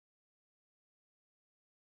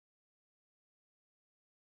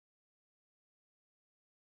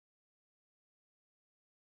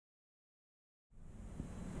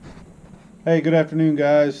Hey, good afternoon,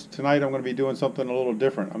 guys. Tonight I'm going to be doing something a little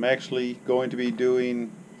different. I'm actually going to be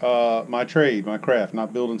doing my trade, my craft,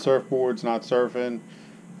 not building surfboards, not surfing,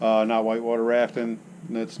 not whitewater rafting,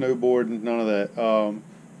 not snowboarding, none of that. I'm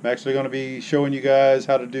actually going to be showing you guys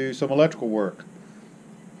how to do some electrical work.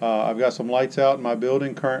 I've got some lights out in my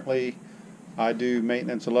building. Currently, I do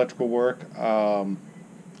maintenance electrical work. I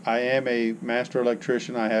am a master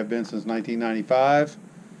electrician. I have been since 1995.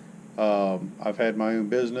 I've had my own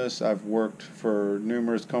business. I've worked for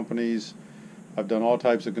numerous companies. I've done all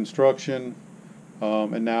types of construction,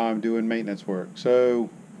 and now I'm doing maintenance work. So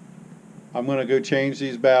I'm going to go change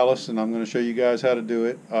these ballasts, and I'm going to show you guys how to do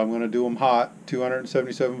it. I'm going to do them hot,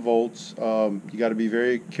 277 volts. You got to be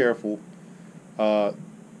very careful. Uh,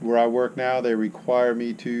 where I work now, they require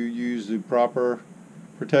me to use the proper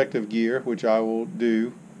protective gear, which I will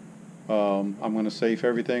do. I'm going to safe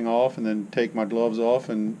everything off and then take my gloves off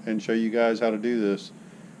and show you guys how to do this.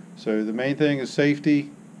 So the main thing is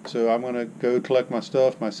safety. So I'm going to go collect my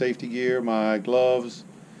stuff, my safety gear, my gloves,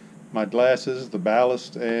 my glasses, the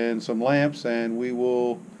ballast, and some lamps, and we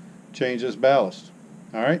will change this ballast.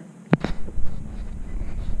 All right?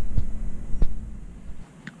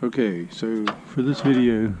 Okay, so for this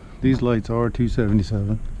video, these lights are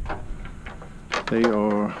 277. They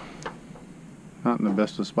are not in the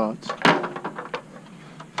best of spots,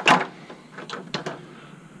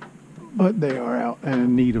 but they are out and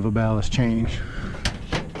in need of a ballast change.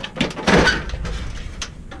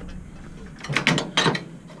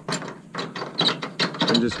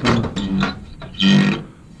 I'm just gonna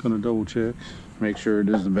double check, make sure it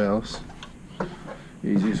is the ballast.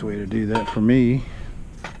 Easiest way to do that for me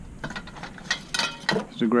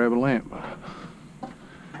is to grab a lamp,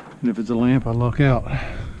 and if it's a lamp, I luck out.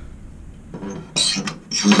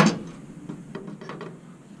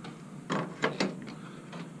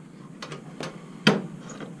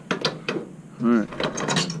 Alright,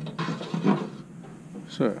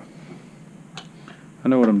 so I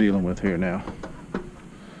know what I'm dealing with here now.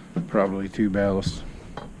 Probably two ballasts.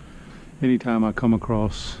 Anytime I come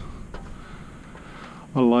across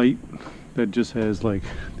a light that just has like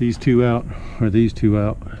these two out or these two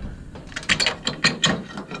out,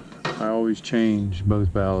 I always change both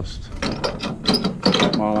ballasts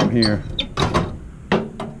while I'm here,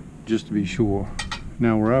 just to be sure.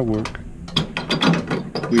 Now where I work,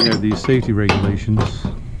 we have these safety regulations,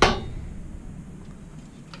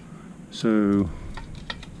 so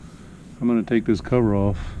I'm going to take this cover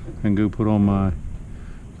off and go put on my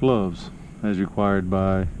gloves as required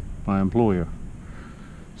by my employer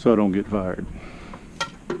so I don't get fired.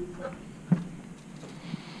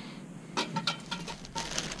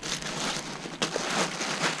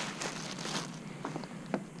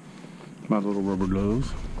 My little rubber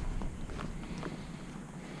gloves.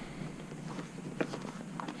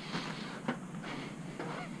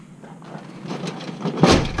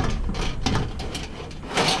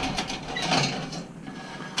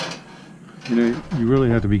 You know, you really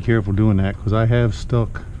have to be careful doing that, because I have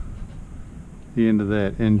stuck the end of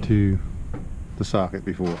that into the socket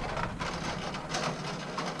before.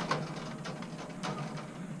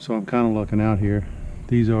 So I'm kind of lucking out here.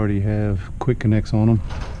 These already have quick connects on them.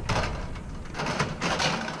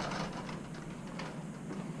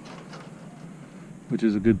 Which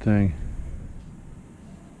is a good thing.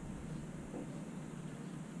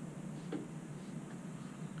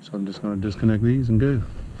 So I'm just going to disconnect these and go.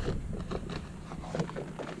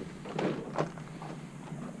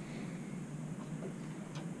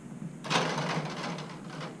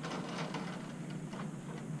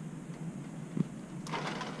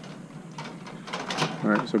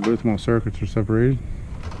 Alright, so both my circuits are separated.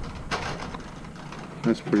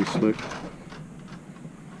 That's pretty slick.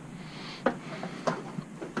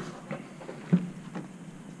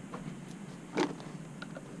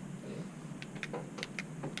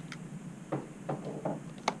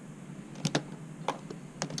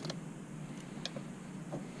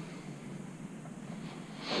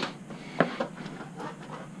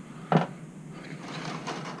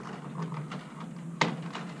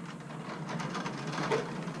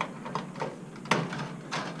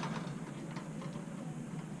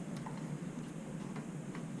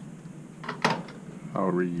 I'll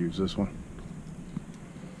reuse this one,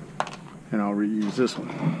 and I'll reuse this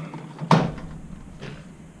one.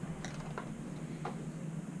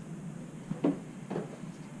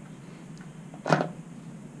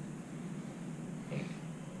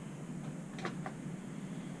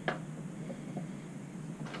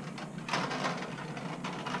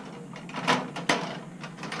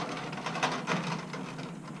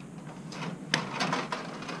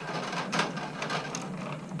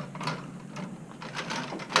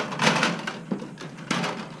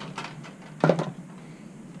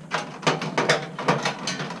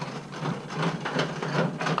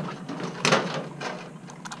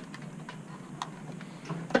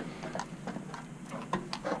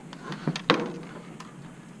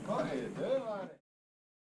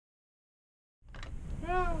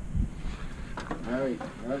 All right,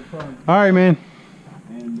 have fun. All right, man.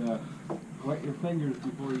 And wet your fingers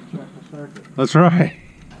before you check the circuit. That's right.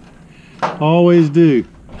 Always do.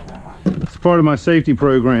 It's part of my safety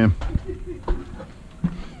program.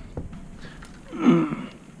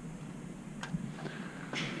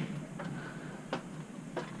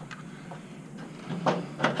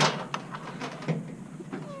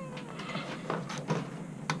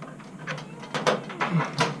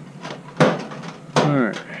 All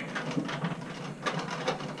right.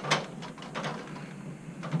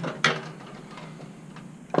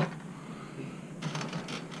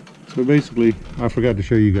 So basically, I forgot to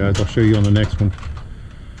show you guys. I'll show you on the next one.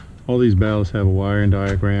 All these ballasts have a wiring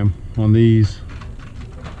diagram. On these,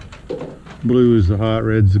 blue is the hot,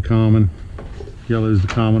 red's the common, yellow is the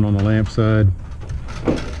common on the lamp side,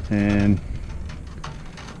 and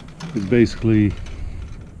it's basically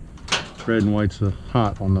red and white's the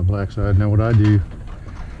hot on the black side. Now what I do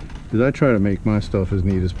is I try to make my stuff as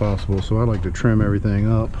neat as possible, so I like to trim everything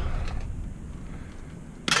up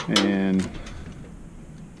and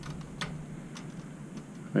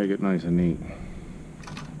make it nice and neat.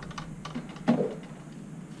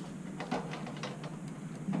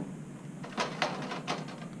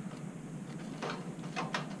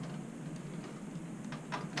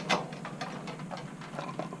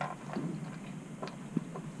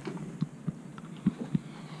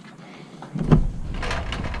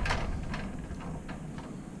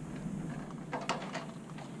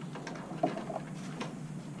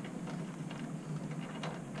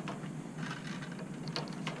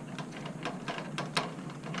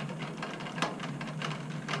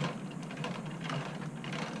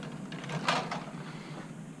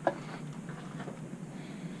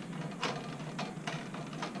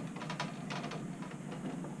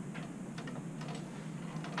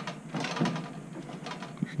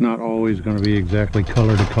 Not always going to be exactly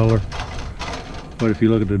color to color, but if you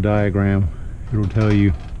look at the diagram, it'll tell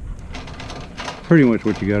you pretty much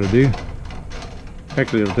what you got to do.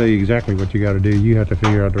 Actually, it'll tell you exactly what you got to do. You have to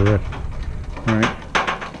figure out the rest. All right.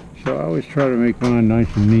 So I always try to make mine nice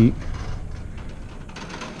and neat,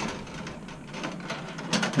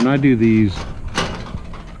 and I do these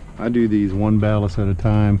one ballast at a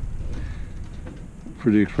time for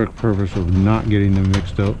the express purpose of not getting them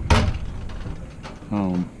mixed up.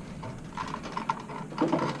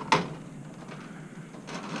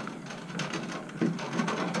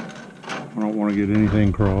 I don't want to get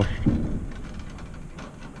anything crossed.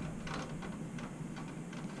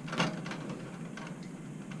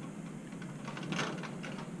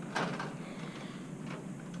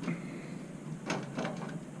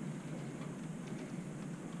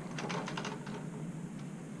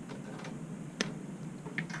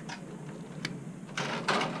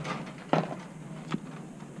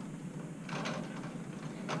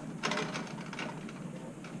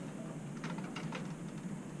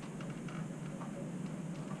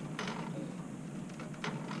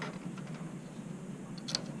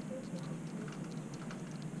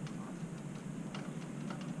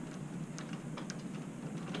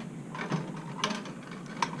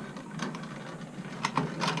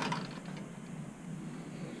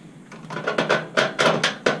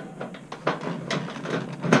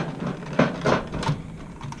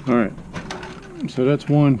 Alright, so that's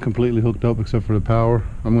one completely hooked up except for the power.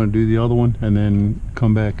 I'm going to do the other one and then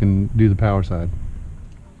come back and do the power side.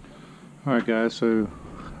 Alright guys, so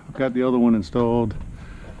I've got the other one installed.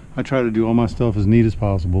 I try to do all my stuff as neat as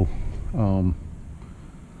possible.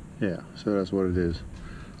 Yeah, so that's what it is.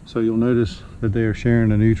 So you'll notice that they are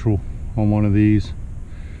sharing a neutral on one of these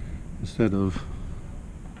instead of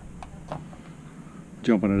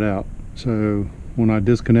jumping it out. So when I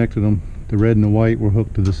disconnected them, the red and the white were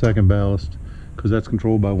hooked to the second ballast because that's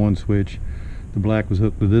controlled by one switch. The black was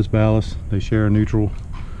hooked to this ballast. They share a neutral.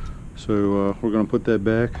 So we're going to put that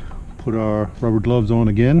back, put our rubber gloves on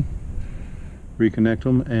again, reconnect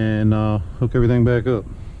them, and hook everything back up.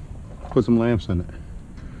 Put some lamps in it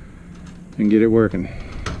and get it working.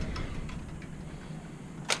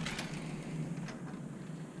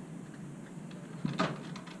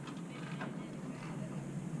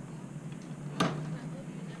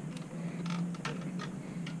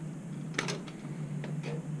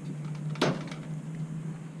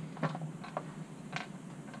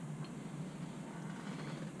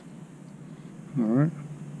 Alright.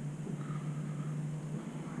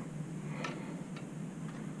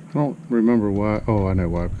 I don't remember why. Oh, I know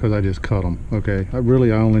why. Because I just cut them. Okay. I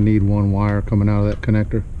only need one wire coming out of that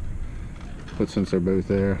connector. But since they're both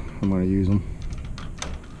there, I'm going to use them.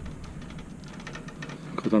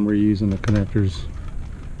 Because I'm reusing the connectors.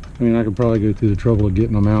 I mean, I could probably go through the trouble of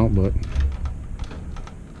getting them out, but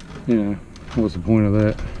you know, What's the point of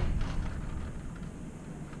that?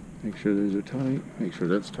 Make sure those are tight. Make sure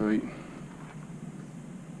that's tight.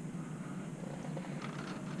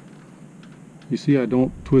 You see, I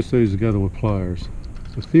don't twist those together with pliers.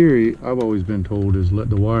 The theory I've always been told is let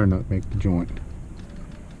the wire nut make the joint.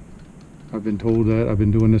 I've been told that. I've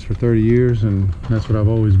been doing this for 30 years and that's what I've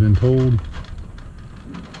always been told.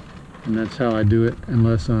 And that's how I do it,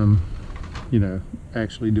 unless I'm, you know,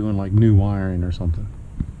 actually doing like new wiring or something.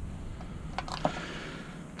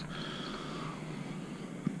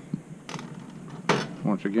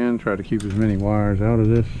 Once again, try to keep as many wires out of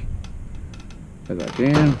this as I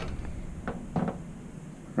can.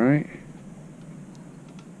 Right?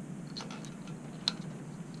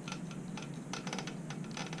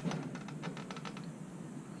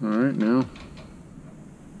 Alright, now,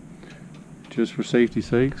 just for safety's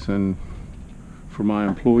sakes and for my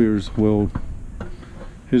employer's, well,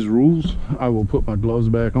 his rules, I will put my gloves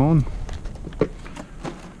back on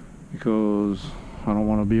because I don't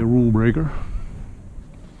want to be a rule breaker.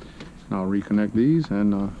 And I'll reconnect these,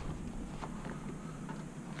 and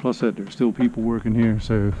plus that there's still people working here,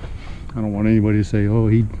 so I don't want anybody to say, oh,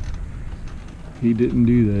 he didn't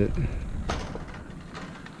do that.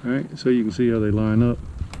 Alright, so you can see how they line up.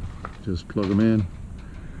 Just plug them in.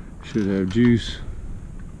 Should have juice.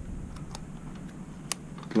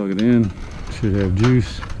 Plug it in. Should have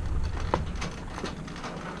juice.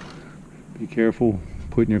 Be careful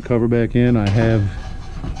putting your cover back in. I have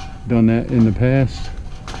done that in the past,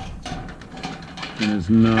 and it's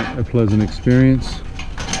not a pleasant experience.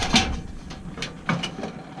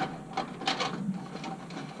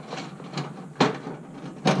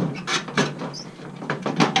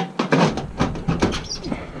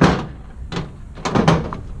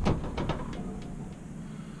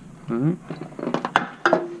 Alright,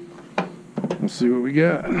 let's see what we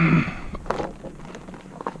got.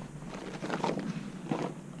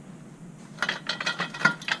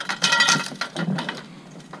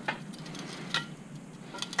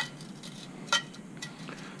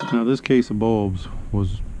 Now this case of bulbs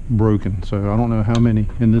was broken, so I don't know how many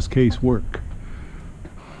in this case work.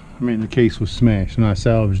 I mean, the case was smashed and I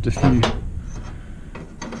salvaged a few.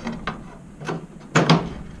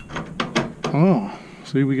 Oh,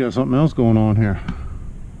 see, we got something else going on here.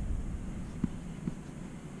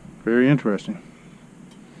 Very interesting.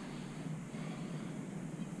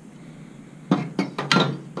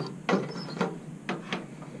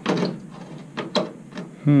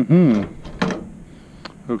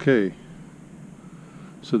 Okay,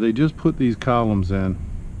 so they just put these columns in.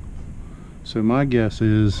 So my guess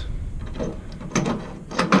is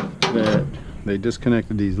that they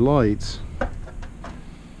disconnected these lights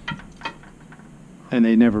and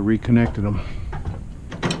they never reconnected them.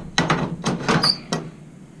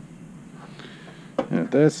 And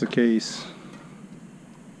if that's the case,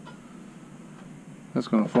 that's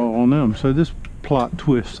going to fall on them. So this plot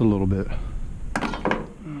twists a little bit.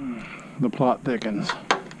 The plot thickens.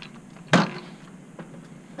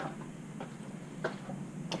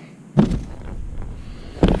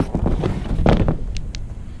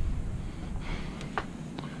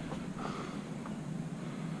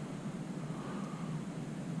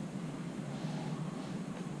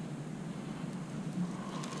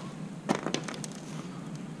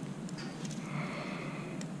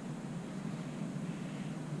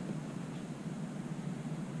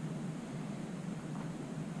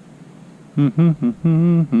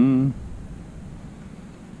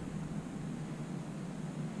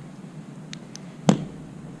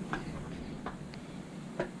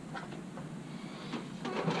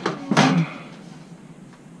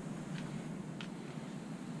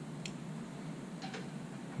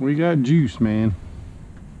 We got juice, man.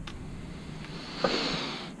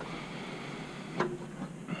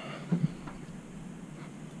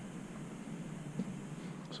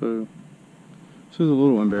 So this is a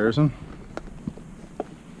little embarrassing.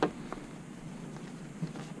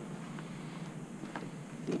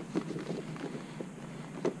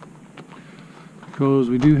 Because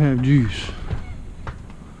we do have juice.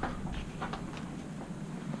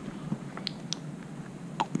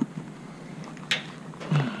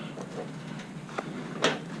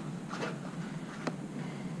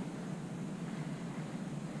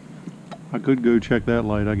 I could go check that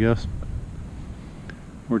light, I guess,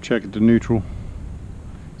 or check it to neutral,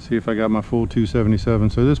 see if I got my full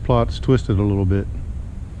 277. So this plot's twisted a little bit.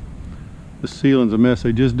 The ceiling's a mess.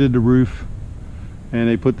 They just did the roof and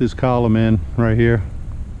they put this column in right here,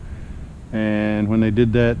 and when they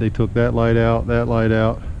did that, they took that light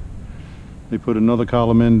out, they put another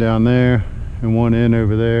column in down there and one in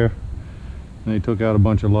over there, and they took out a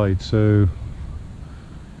bunch of lights. So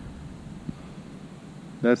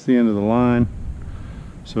That's the end of the line.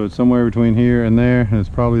 So it's somewhere between here and there, and it's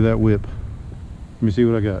probably that whip. Let me see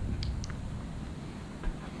what I got.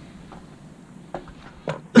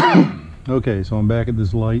 Okay, so I'm back at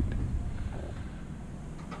this light.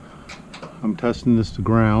 I'm testing this to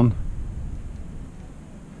ground.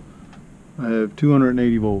 I have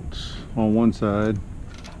 280 volts on one side,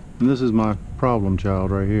 and this is my problem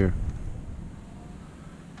child right here.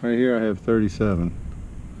 Right here I have 37.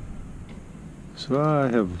 So I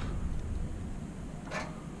have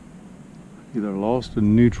either lost a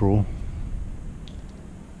neutral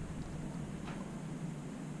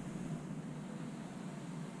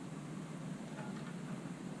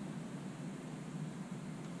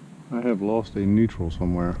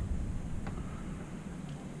somewhere.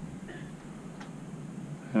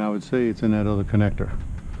 And I would say it's in that other connector.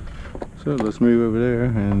 So let's move over there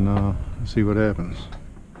and see what happens.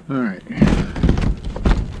 Alright.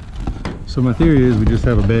 So my theory is we just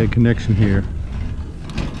have a bad connection here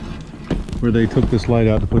where they took this light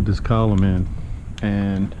out to put this column in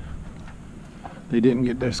and they didn't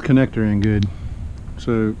get this connector in good.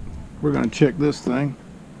 So we're going to check this thing.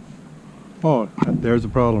 Oh, there's a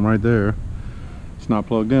problem right there. It's not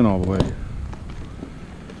plugged in all the way.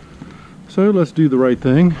 So let's do the right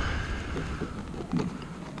thing.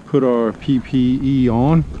 Put our PPE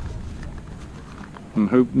on and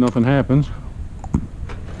hope nothing happens.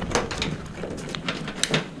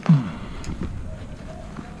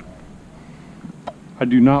 I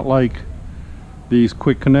do not like these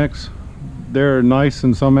quick connects. They're nice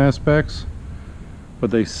in some aspects, but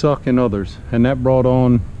they suck in others. And that brought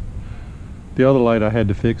on the other light I had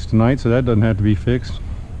to fix tonight, so that doesn't have to be fixed.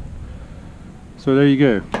 So there you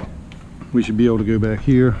go. We should be able to go back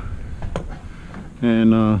here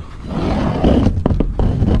and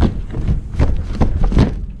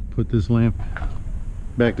put this lamp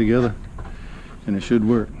back together, and it should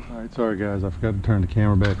work. Alright, sorry guys, I forgot to turn the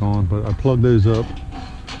camera back on, but I plugged those up.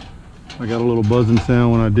 I got a little buzzing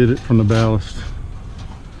sound when I did it from the ballast,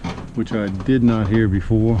 which I did not hear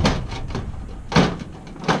before,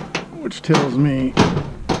 which tells me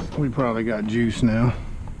we probably got juice now.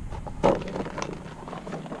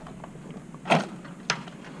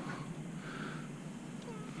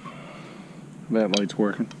 That light's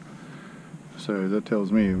working, so that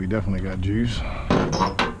tells me we definitely got juice.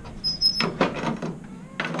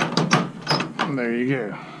 And there you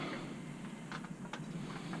go.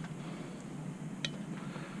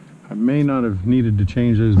 I may not have needed to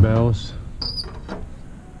change those ballasts,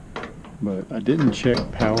 but I didn't check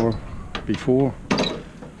power before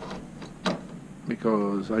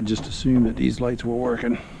because I just assumed that these lights were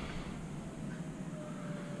working,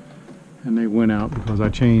 and they went out because I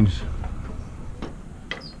changed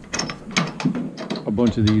a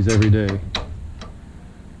bunch of these every day.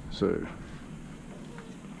 So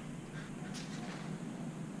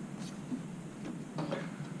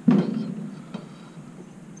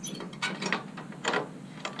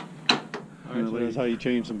that's how you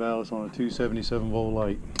change some ballast on a 277 volt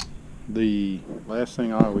light. The last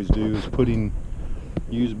thing I always do is putting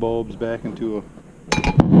used bulbs back into a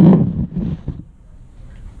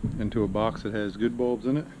box that has good bulbs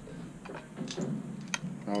in it.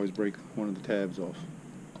 I always break one of the tabs off.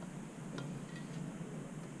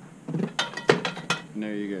 And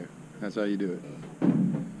there you go. That's how you do it.